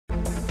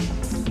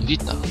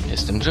Witam,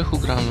 jestem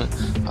Grzechugramy,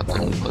 a to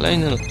mój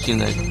kolejny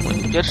odcinek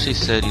mojej pierwszej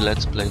serii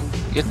Let's Play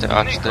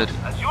GTA 4.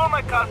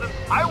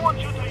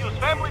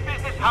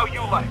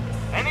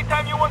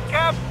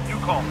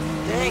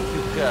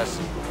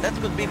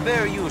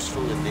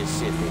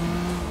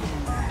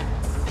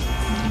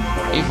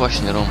 I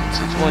właśnie Rom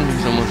zadzwonił,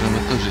 że możemy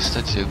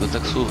korzystać z jego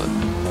taksówek.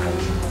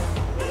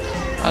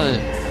 Ale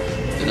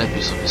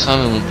lepiej sobie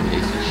samemu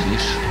pojechać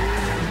niż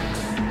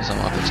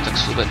zamawiać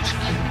taksóweczki.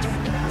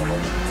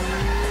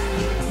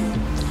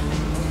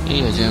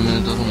 I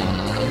jedziemy do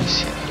Romana na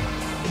misję.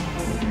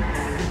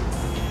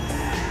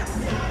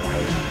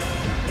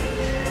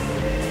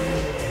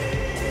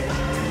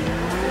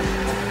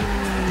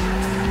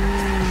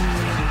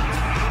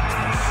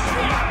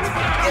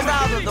 Get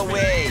out of the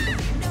way!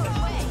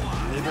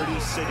 Liberty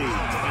City.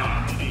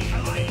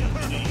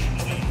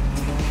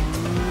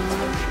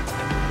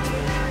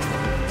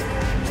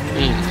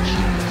 I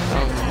lecimy w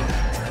prawo.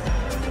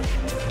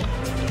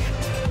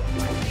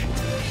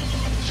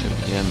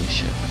 Przebijemy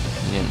się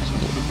między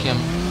murkiem.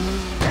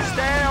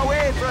 Stay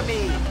away from me!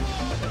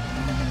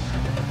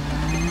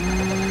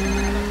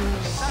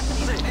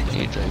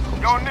 I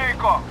Jacob. Yo,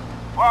 Nico,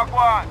 walk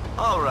one.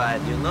 All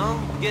right, you know,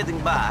 getting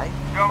by.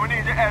 Yo, we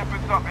need your help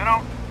with something, you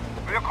know?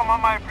 Will you come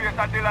on my place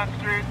at Dillon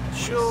Street?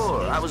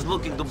 Sure, I was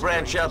looking to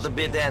branch out a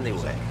bit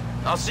anyway.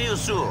 I'll see you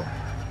soon.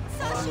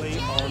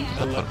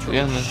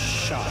 Zaparkujemy.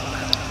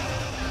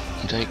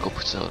 Jacob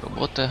chce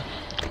robotę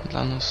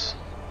dla nas.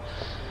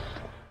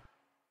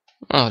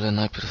 Ale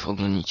najpierw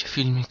oglądnijcie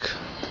filmik.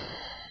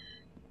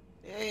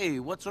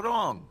 Hey, what's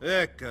wrong?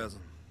 Yeah,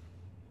 cousin.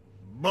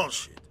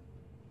 Bullshit.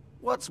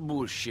 What's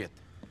bullshit?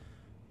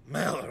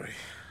 Mallory.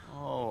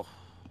 Oh,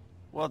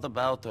 what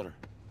about her?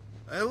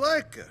 I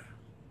like her.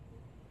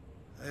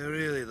 I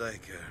really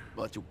like her.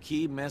 But you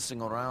keep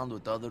messing around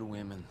with other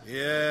women.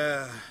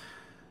 Yeah.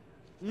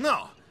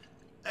 No.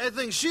 I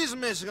think she's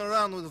messing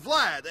around with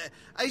Vlad.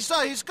 I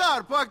saw his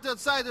car parked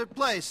outside her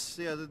place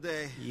the other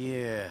day.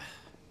 Yeah,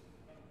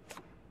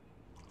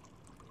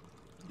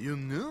 You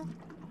knew?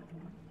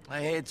 I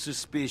had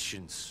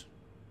suspicions.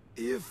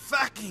 You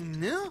fucking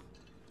knew?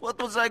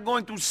 What was I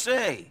going to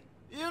say?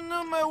 You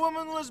knew my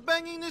woman was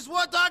banging this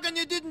warthog and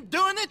you didn't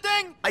do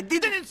anything? I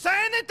didn't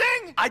say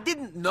anything? I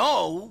didn't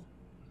know.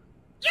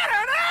 You're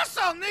an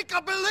asshole, Nico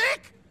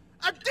Bellic!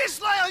 A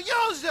disloyal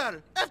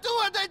user! After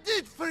what I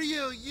did for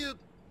you, you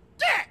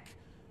dick!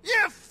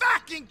 You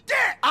fucking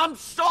dick! I'm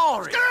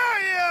sorry. Screw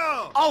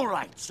you! All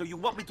right, so you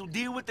want me to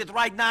deal with it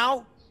right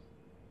now?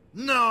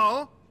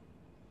 No.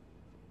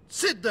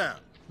 Sit down.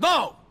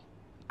 No!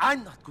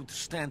 I'm not going to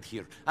stand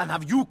here and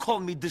have you call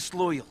me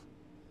disloyal.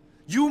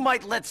 You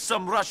might let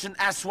some Russian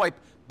asswipe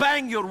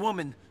bang your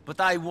woman,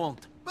 but I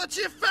won't. But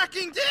you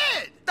fucking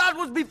did! That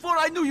was before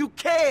I knew you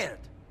cared.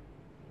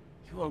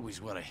 You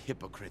always were a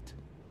hypocrite.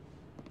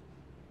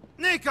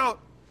 Nico,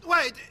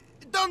 wait.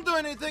 Don't do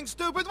anything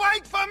stupid.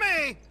 Wait for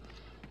me!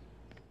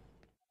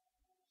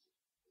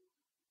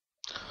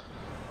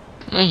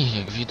 No i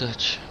jak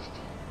widać,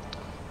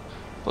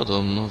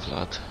 podobno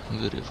Vlad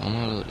wyrywa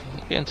Mallory,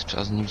 więc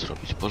trzeba z nim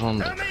zrobić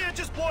porządek.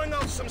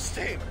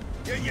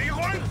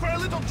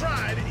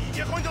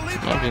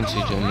 No więc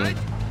idziemy.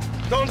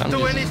 Don't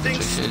do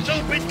anything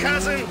stupid,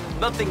 cousin!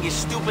 Nothing is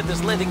stupid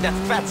as letting that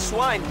fat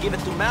swine give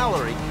it to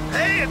Mallory.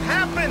 Hey, it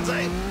happens!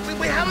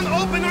 We have an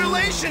open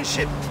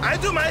relationship. I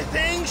do my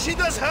thing, she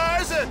does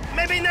hers.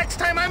 Maybe next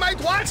time I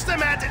might watch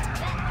them at it.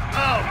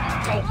 Oh,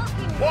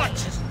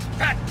 watch this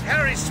fat,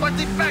 hairy,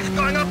 sweaty back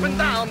going up and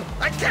down.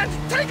 I can't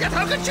take it!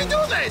 How could she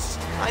do this?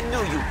 I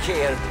knew you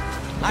cared.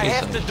 I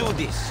have to do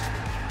this.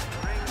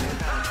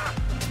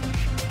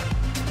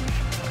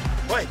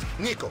 Wait,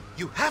 Nico,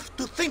 you have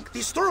to think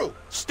this through.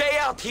 Stay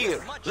out here.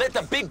 Let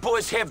the big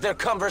boys have their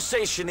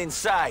conversation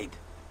inside.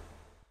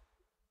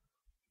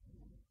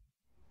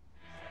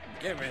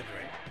 Give me a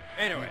drink.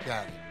 Anyway,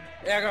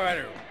 я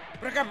говорю,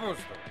 про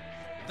капусту.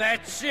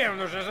 Зачем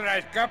нужно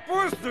жрать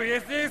капусту,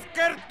 если есть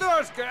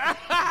картошка?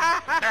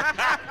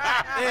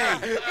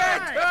 Hey,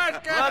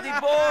 Картошка! bloody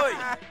boy!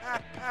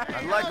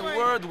 I'd like a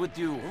word with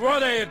you.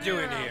 What are you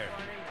doing here?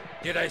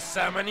 Did I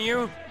summon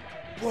you?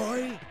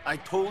 Boy, I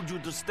told you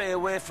to stay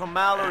away from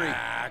Mallory.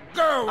 Ah,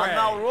 go away! And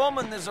now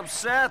Roman is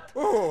upset.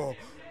 Oh,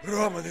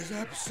 Roman is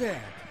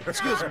upset.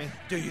 Excuse me.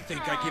 Do you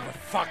think I give a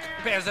fuck,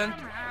 peasant?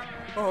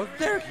 Oh,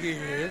 there he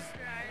is.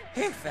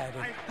 Hey, fatty,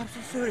 I'm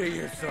so sorry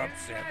you're so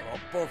upset. Oh,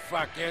 poor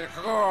fucking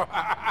whore.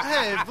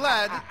 Hey,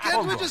 Vlad,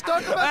 can't we just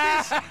talk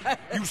about this?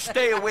 You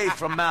stay away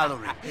from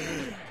Mallory.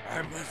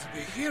 I must be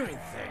hearing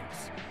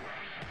things.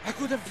 I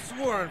could have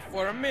sworn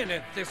for a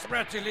minute this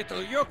ratty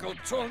little yokel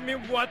told me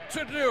what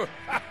to do.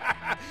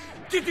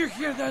 Did you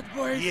hear that,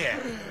 boys? Yeah.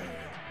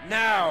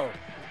 Now,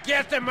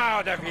 get them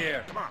out of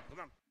here. Come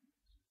on.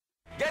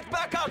 Get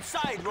back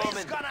outside,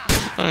 Roman.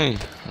 No i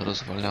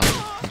rozwalamy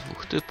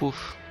dwóch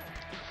typów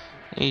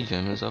i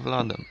idziemy za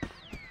Vladem,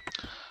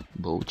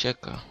 bo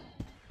ucieka.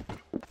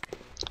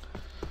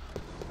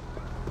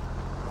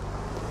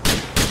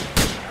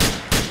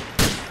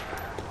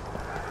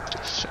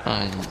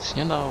 A nic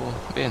nie dało,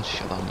 więc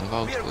siadamy w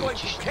autko i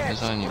ciśniemy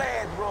za nim.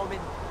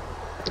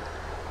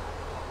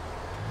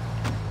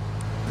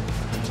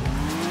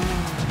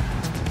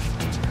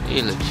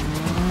 I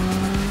lecimy.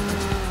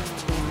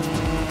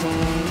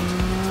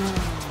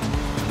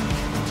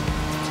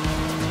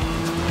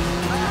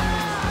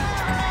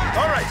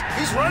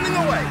 He's running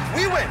away.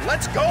 We win.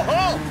 Let's go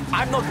home.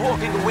 I'm not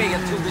walking away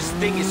until this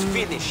thing is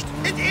finished.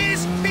 It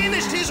is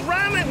finished. He's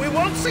running. We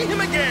won't see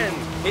him again.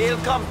 He'll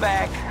come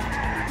back.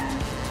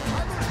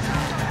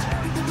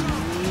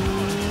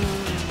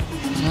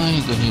 No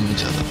i gonimy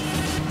dziada.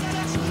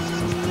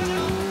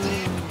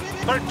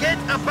 Forget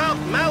about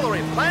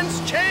Mallory. Plans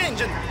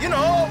change, and you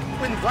know,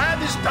 when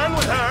Vlad is done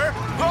with her.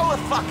 Grow a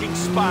fucking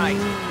spine.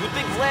 You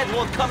think Vlad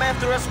won't come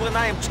after us when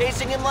I am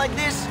chasing him like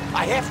this?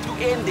 I have to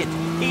end it.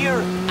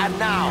 Here and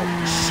now.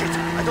 Shit,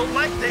 I don't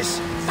like this.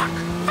 Fuck,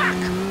 fuck!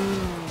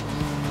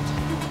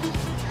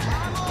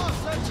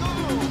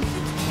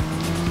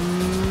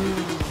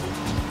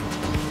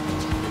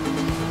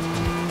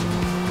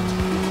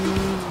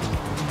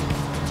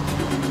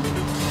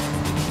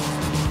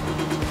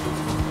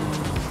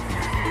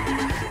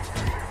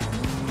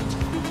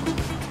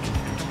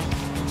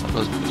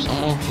 Rozbił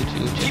samochód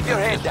i uciekł. Keep your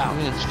head down.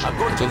 I'm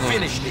going to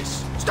finish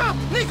this. Stop,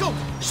 Nico!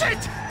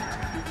 Shit!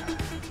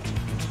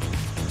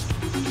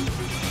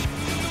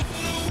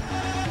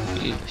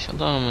 I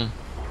wysiadamy.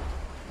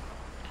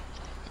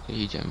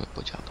 I idziemy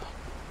po dziada.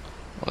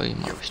 Oj,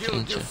 małe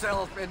ścięcie.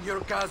 Yourself and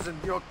your cousin,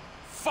 your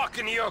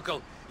fucking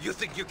yokel. You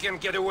think you can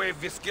get away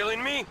with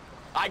killing me?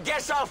 I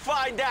guess I'll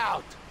find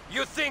out.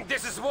 You think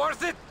this is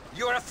worth it?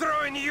 You are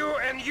throwing you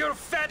and your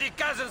fatty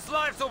cousin's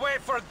lives away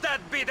for that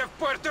bit of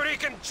Puerto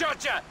Rican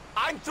chocha.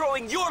 I'm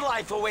throwing your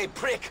life away,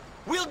 prick.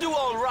 We'll do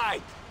all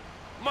right.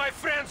 My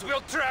friends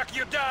will track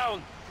you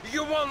down.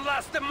 You won't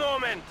last a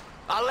moment.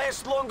 I'll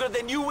last longer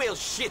than you will,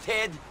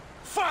 shithead.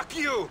 Fuck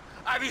you!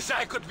 I wish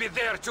I could be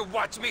there to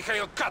watch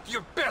Mikhail cut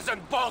your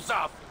peasant balls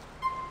off.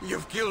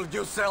 You've killed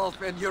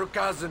yourself and your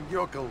cousin,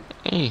 yokel.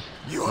 I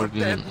You're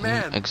dead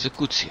man.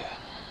 egzekucję.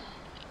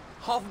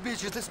 Half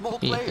Beach is a small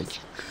place.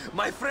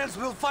 My friends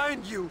will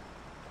find you.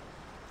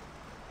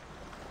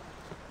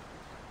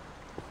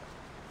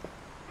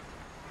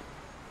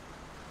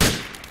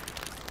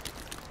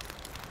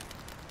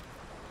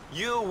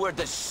 You were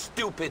the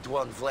stupid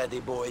one, Vladdy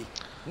boy.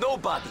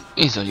 Nobody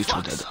I zaliczył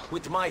fucks deda.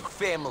 with my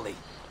family.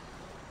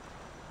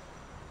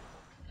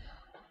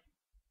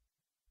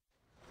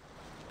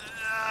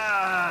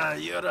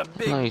 You're a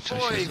big No i trzeba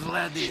boy, się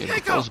Vladdy.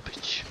 go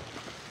pozbyć.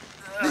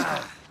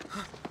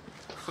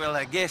 Well,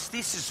 I guess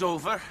this is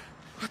over.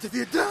 What have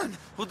you done?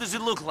 What does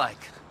it look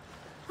like?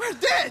 We're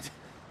dead!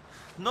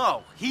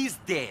 No, he's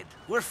dead.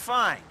 We're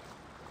fine.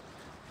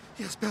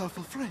 He has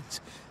powerful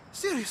friends.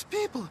 Serious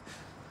people.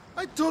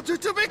 I told you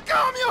to be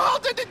calm, you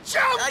halted and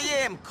jumped!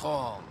 I am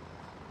calm.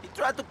 He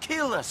tried to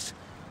kill us.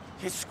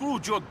 He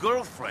screwed your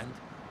girlfriend.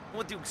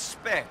 What do you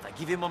expect? I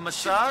give him a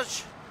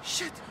massage?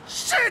 Shit!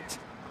 Shit!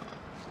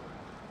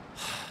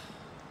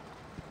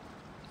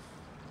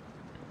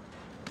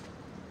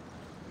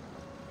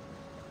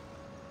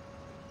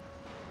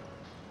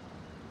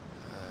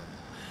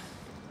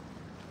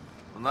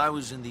 When I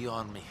was in the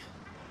army,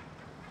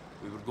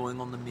 we were going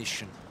on a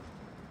mission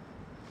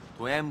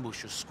to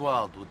ambush a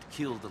squad who'd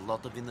killed a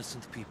lot of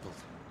innocent people.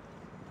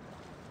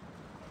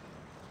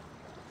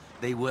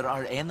 They were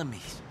our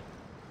enemies,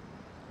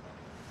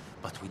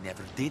 but we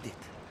never did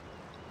it.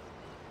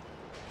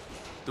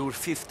 There were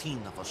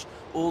 15 of us,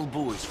 all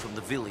boys from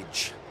the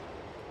village.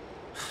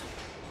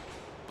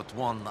 But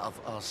one of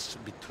us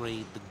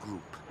betrayed the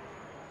group.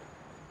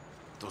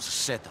 It was a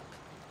setup.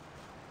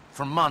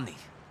 For money.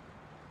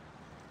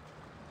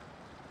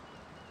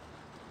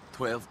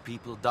 12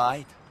 people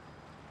died.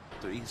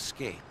 3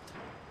 escaped.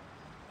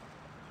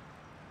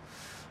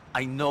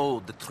 I know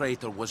the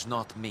traitor was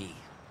not me.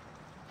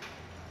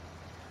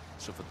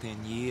 So for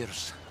 10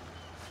 years,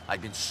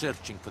 I've been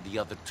searching for the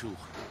other 2.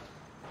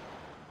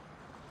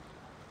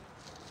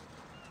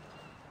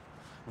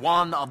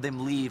 One of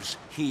them lives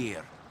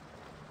here.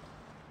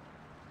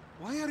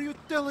 Why are you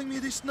telling me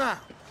this now?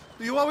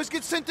 Do you always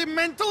get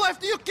sentimental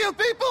after you kill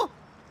people?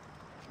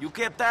 You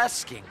kept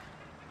asking.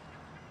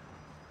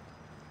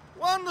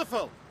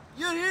 Wonderful.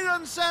 You're here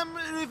on some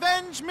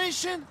revenge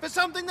mission for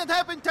something that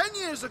happened 10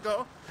 years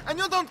ago, and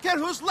you don't care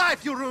whose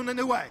life you ruin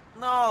anyway.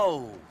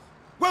 No.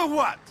 Well,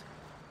 what?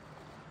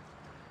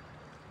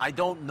 I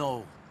don't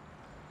know.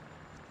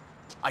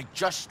 I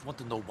just want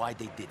to know why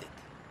they did it.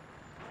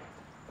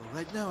 Well,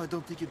 right now, I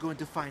don't think you're going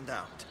to find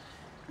out.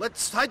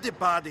 Let's hide the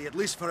body, at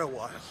least for a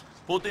while.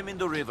 Put him in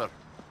the river.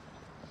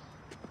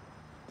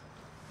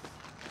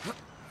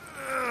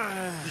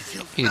 I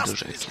do He's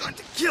rzeki. going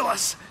to kill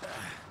us.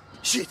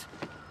 Shit.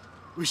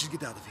 We should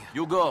get out of here.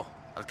 You go.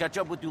 I'll catch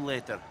up with you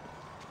later.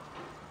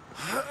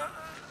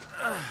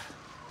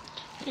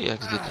 I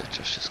jak zwykle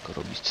trzeba wszystko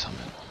robić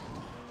samemu.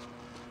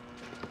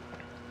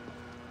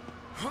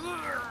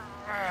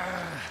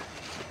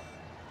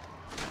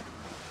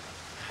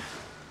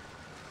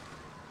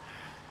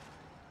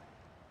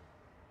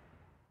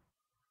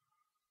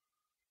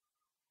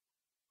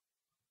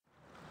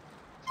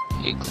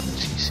 I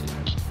koniec misji.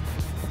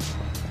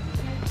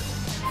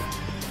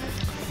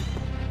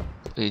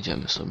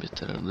 Wyjdziemy sobie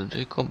teraz do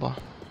Jacoba.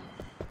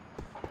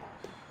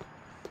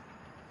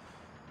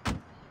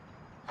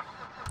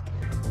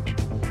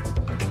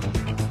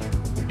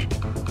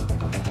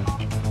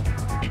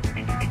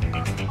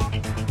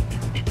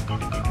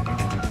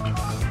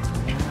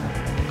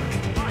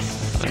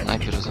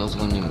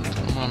 Zadzwonimy do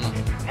Romana.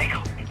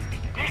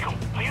 Nico,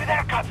 are you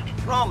there, cousin?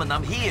 Roman,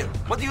 I'm here.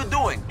 What are you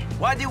doing?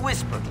 Why do you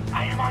whisper?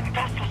 I am on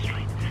Vestal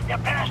Street. They're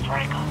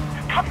perestroika.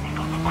 Come,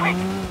 Nico, quick!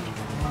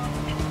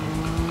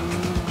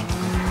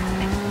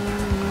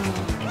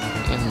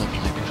 Jednak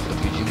najpierw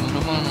odwiedzimy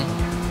Romana.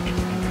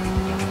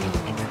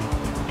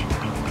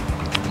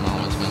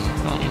 Małe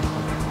zmiany planów.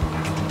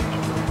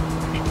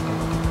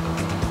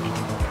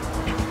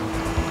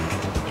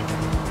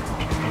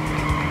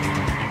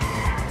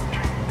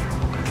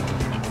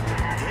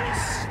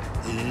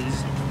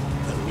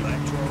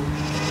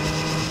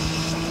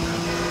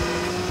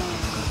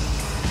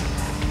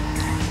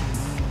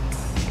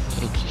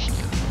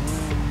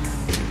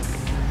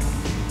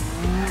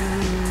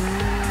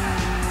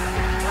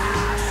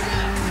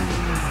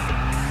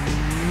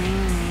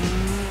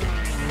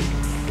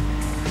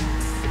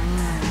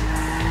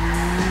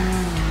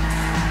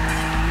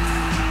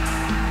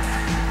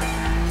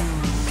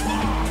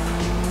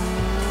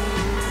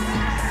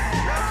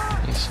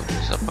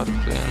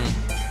 Zaparkujemy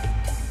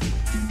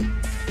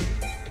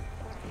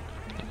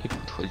i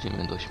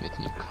podchodzimy do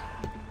śmietnika.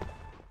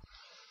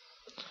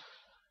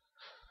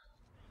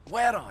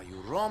 Where are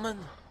you, Roman?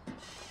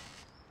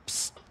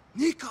 Psst,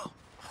 Nico!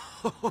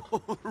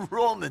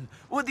 Roman,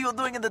 what are you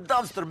doing in the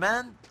dumpster,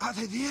 man? Are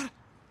they there?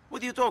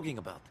 What are you talking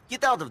about?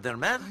 Get out of there,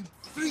 man. I'm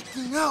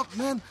freaking out,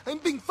 man. I'm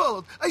being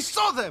followed. I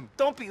saw them.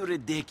 Don't be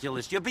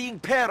ridiculous. You're being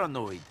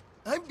paranoid.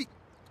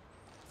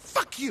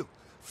 Fuck you!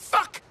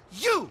 Fuck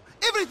you!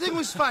 Everything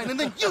was fine, and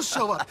then you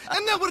show up,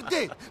 and now we're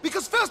dead.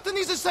 Because Felston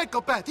is a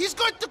psychopath. He's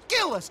going to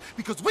kill us.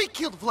 Because we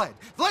killed Vlad.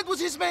 Vlad was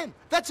his man.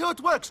 That's how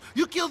it works.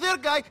 You kill their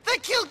guy, they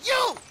kill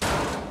you!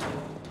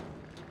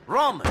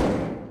 Roman,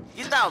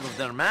 get out of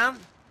there, man.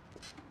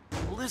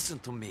 Listen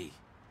to me.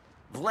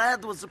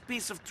 Vlad was a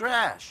piece of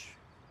trash.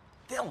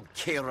 They don't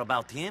care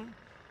about him.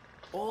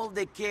 All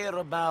they care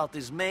about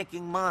is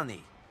making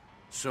money.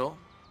 So,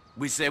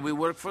 we say we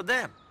work for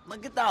them. Now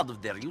get out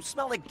of there. You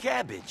smell like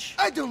cabbage.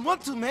 I don't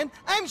want to, man.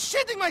 I'm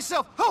shitting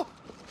myself. Oh!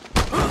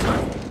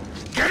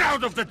 Get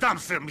out of the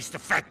dumpster, Mr.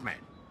 Fatman!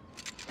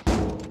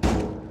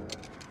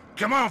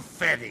 Come on,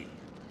 fatty.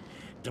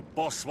 The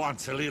boss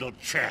wants a little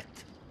chat.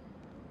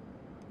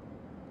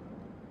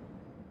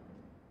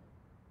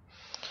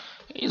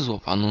 I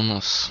złapano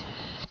nas.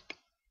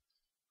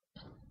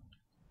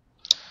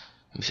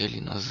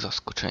 Wzięli nas z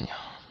zaskoczenia.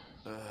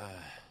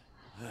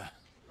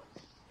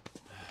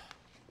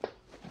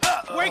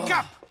 Wake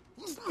up!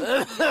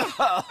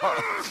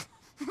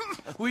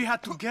 We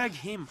had to gag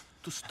him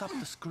to stop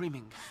the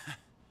screaming.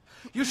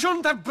 You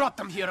shouldn't have brought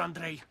them here,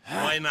 Andrei.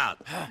 Why not?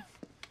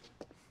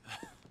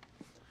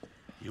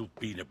 You've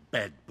been a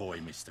bad boy,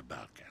 Mr.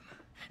 Balkan.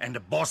 And the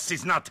boss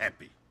is not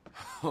happy.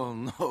 Oh,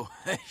 no.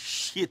 I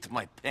shit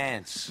my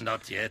pants.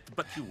 Not yet,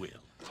 but you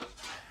will.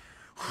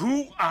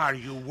 Who are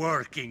you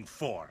working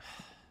for?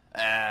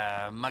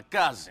 My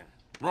cousin,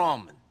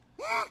 Roman.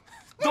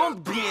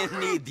 Don't be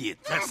an idiot.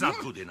 That's not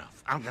good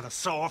enough. I'm gonna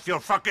saw off your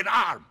fucking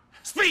arm.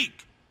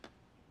 Speak!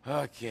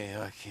 Okay.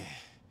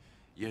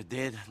 You're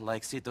dead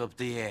like sit up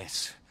the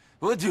ass.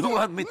 What do you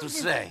want me to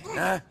say,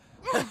 huh?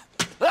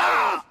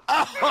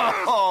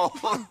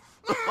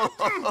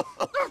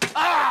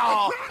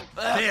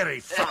 Very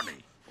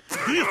funny.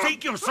 Do you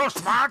think you're so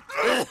smart?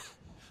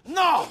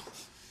 No!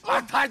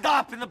 I'm tied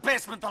up in the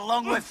basement a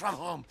long way from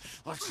home,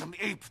 while some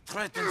ape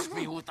threatens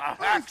me with a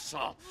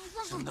hacksaw.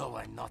 So no,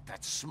 I'm not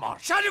that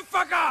smart. Shut the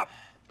fuck up!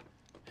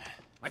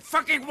 My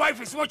fucking wife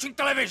is watching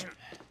television.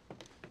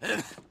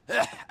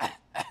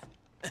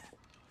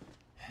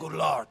 Good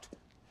Lord.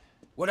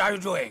 What are you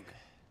doing?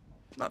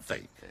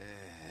 Nothing.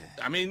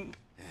 I mean,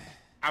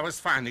 I was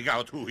finding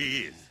out who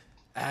he is.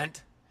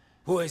 And?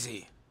 Who is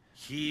he?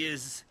 He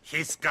is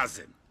his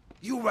cousin.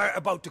 You were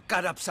about to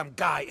cut up some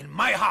guy in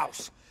my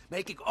house,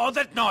 making all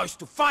that noise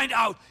to find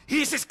out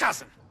he's his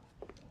cousin.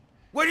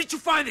 Where did you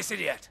find this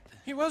idiot?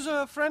 He was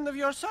a friend of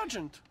your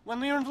sergeant when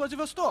we were in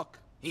Vladivostok.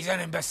 He's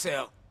an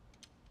imbecile.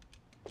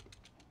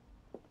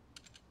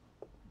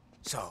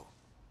 So,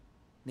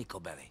 Niko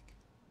Bellic,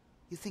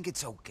 you think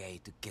it's okay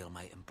to kill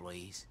my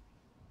employees?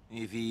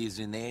 If he is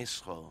an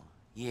asshole,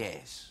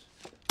 yes.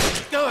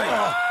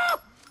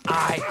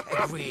 I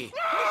agree.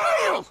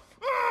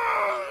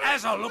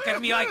 Asshole, look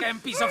at me like I'm a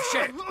piece of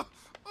shit.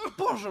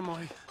 Боже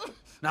мой.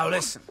 Now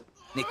listen,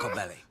 Niko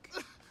Bellic.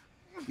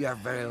 You are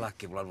very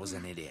lucky Vlad was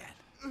an idiot.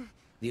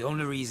 The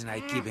only reason I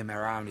keep him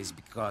around is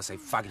because I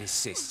fucked his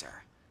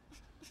sister.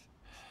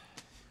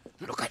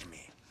 Look at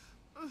me.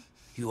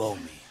 You owe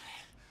me.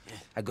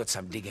 I got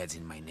some digheads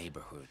in my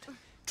neighborhood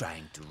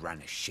trying to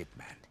run a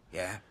shipment,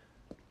 yeah?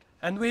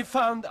 And we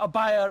found a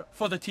buyer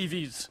for the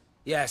TVs.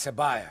 Yes, a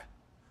buyer.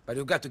 But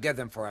you've got to get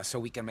them for us so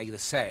we can make the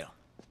sale.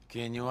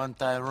 Can you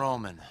untie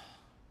Roman?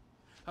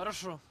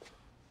 Хорошо.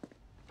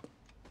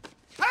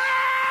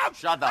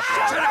 Shut up,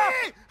 Roman.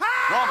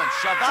 Roman,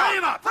 shut up! Shut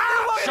him up!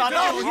 Shut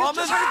up, Roman!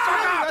 Roman,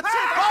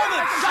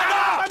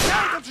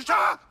 shut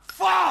up!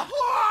 Fuck!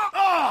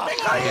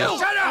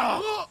 Shut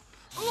up!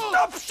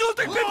 Stop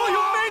shooting people,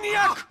 you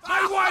maniac!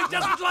 My wife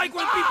doesn't like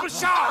when people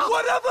shout!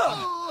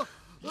 Whatever!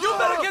 You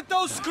better get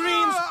those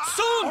screens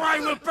soon, or I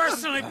will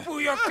personally pull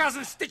your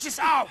cousin's stitches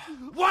out,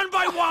 one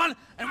by one,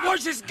 and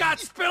watch his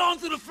guts spill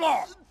onto the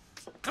floor.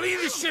 Clean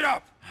this shit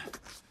up.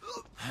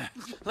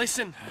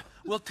 Listen,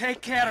 we'll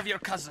take care of your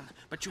cousin,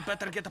 but you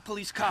better get a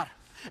police car.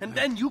 And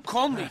then you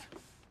call me.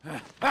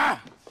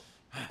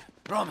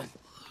 Roman.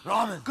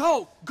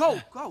 Go.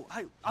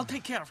 I'll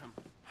take care of him.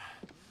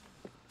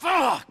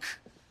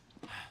 Fuck!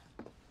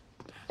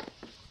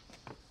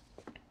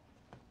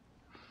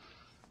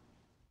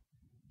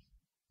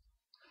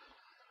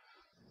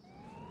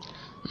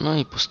 No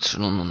i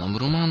postrzelono nam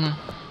Romana,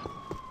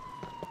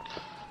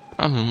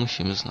 a my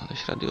musimy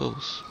znaleźć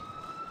radiowóz.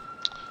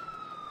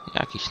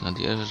 Jakiś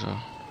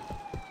nadjeżdża,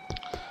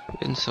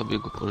 więc sobie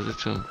go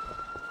pożyczę.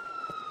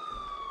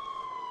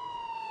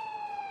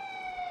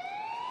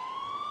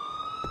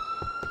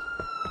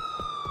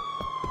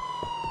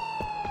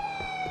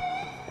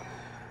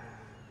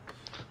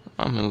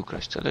 Mamy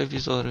ukraść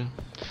telewizory,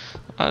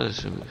 ale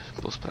żeby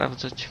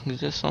posprawdzać,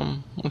 gdzie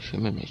są,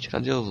 musimy mieć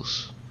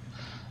radiowóz.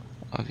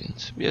 A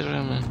więc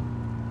bierzemy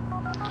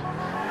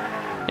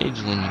i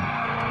dzwonimy.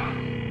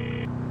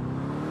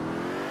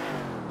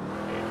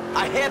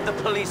 I had the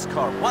police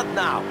car. What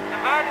now? The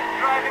van is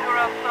driving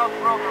around South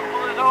Broker.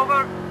 Pull it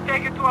over,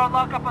 take it to our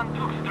lockup on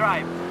Duke's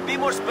Drive. Be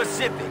more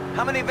specific.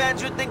 How many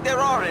vans you think there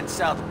are in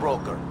South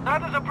Broker?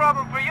 That is a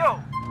problem for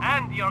you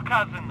and your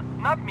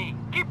cousin, not me.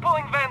 Keep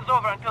pulling vans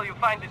over until you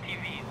find the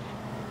TVs.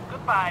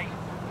 Goodbye.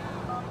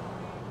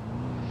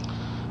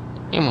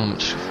 I mamy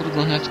 3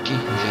 furgonetki,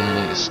 w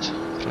jednej jest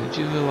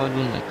prawdziwy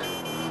ładunek,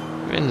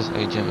 więc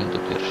zajdziemy do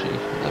pierwszej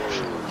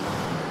lepszej.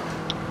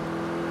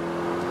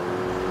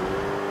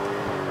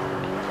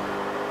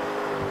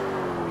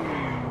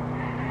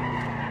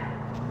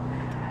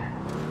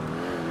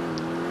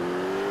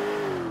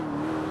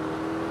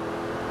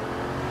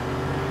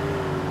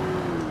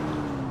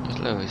 Z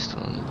lewej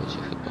strony będzie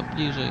chyba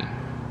bliżej,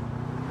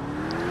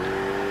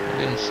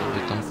 więc sobie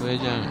tam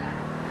pojedziemy.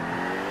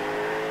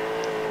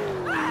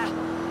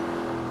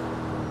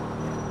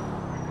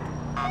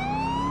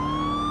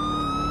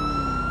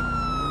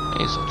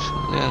 I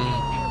zatrzymujemy.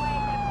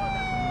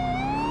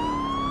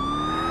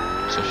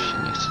 Coś się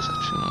nie chce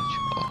zatrzymać.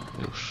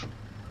 O, już.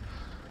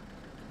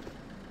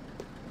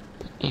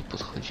 I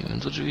podchodzimy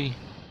do drzwi.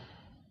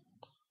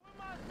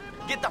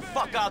 Get the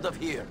fuck out of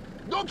here.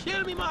 Don't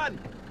kill me, man.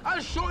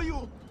 I'll show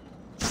you.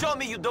 Show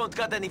me you don't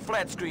got any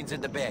flat screens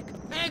in the back.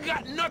 I ain't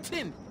got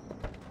nothing.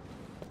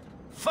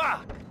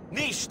 Fuck.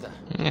 Ništa.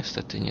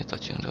 Niestety nie ta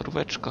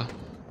ciężaróweczka.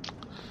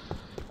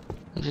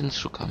 Więc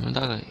szukamy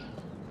dalej.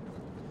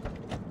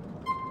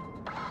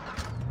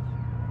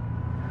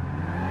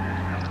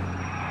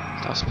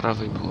 Ta z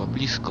prawej była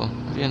blisko,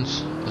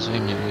 więc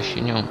zajmiemy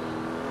się nią.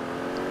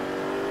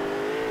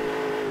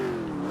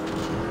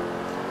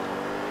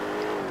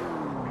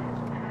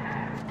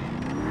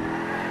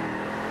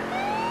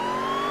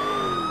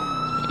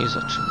 I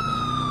zaczynamy.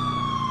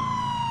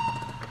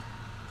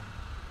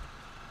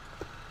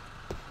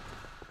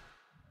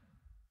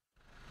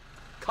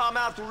 Come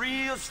out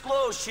real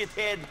slow,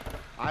 shithead.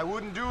 I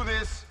wouldn't do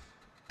this.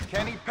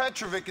 Kenny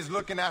Petrovic is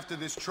looking after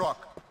this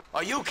truck.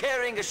 Are you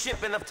carrying a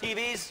shipment of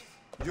TVs?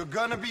 You're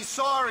gonna be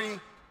sorry.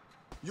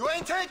 You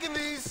ain't taking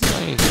these. No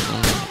i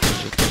wiadomo,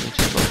 że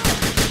będzie to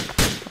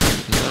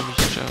zabić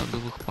trzeba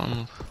 2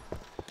 panów,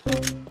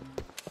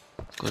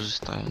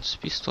 korzystając z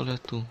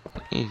pistoletu,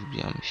 i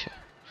wbijamy się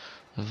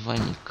w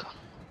wanika.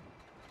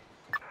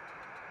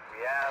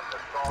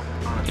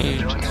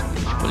 I czas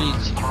budzić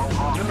policję.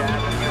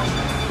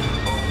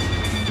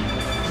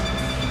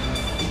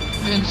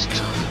 Więc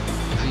trzeba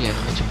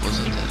wyjechać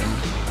poza teren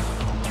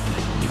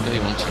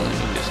migający na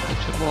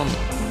niebiesko-czerwono.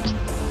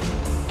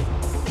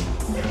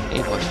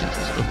 I właśnie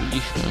to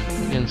zrobiliśmy,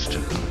 więc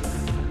czekamy.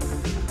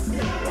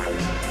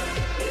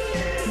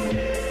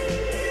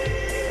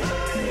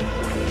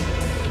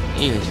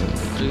 I jedziemy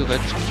do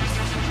kryjóweczki.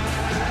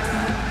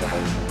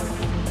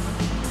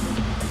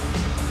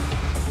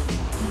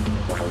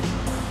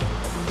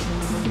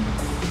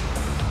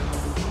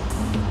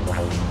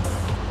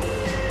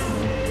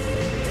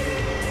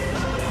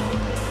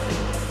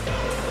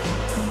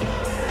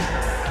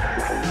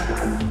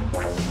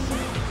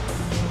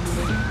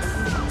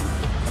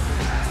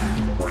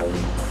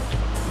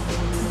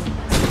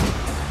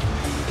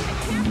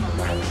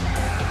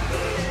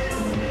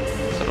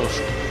 Troszkę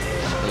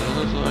się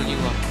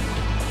rozwaliła,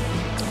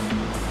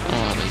 no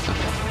ale i tak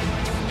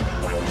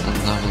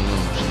oddamy ją,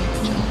 że nie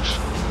będzie nasza.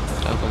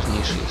 A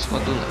ważniejszy jest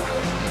ładunek,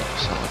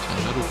 nie sama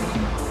ciężarówka.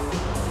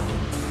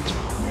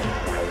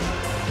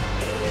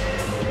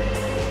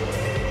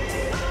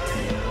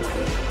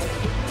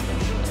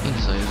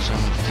 I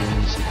zajeżdżamy w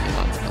dzielnicy, gdzie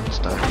mamy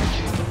odstawić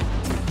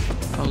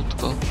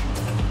autko.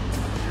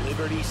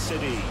 Liberty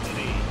City.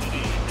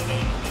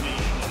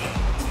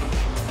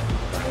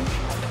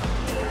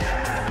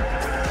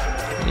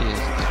 I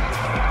jest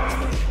garaż.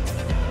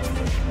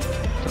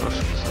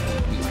 Troszkę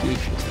sobie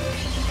chwycił.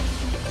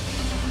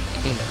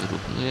 I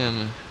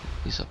wyrównujemy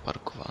i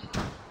zaparkowano.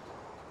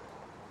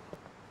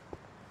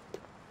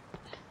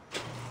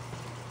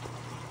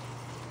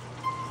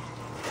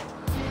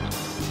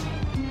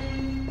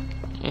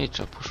 i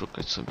trzeba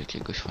poszukać sobie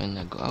jakiegoś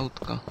fajnego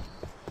autka.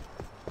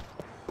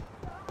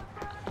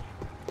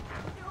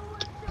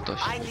 To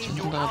się będzie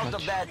nie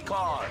udawać.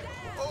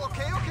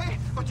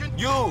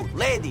 You,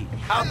 lady,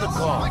 out the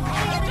car.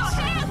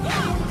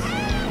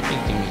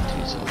 I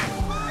Dimitriego.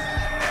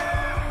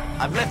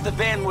 I've left the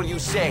van where you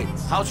said.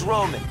 How's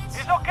Roman?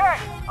 He's okay.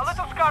 A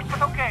little scarred,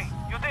 but okay.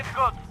 You did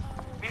good.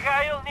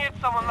 Mikhail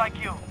needs someone like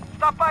you.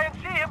 Stop by and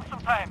see him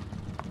sometime.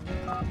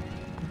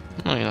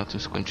 No i na tym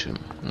skończymy.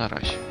 Na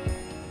razie.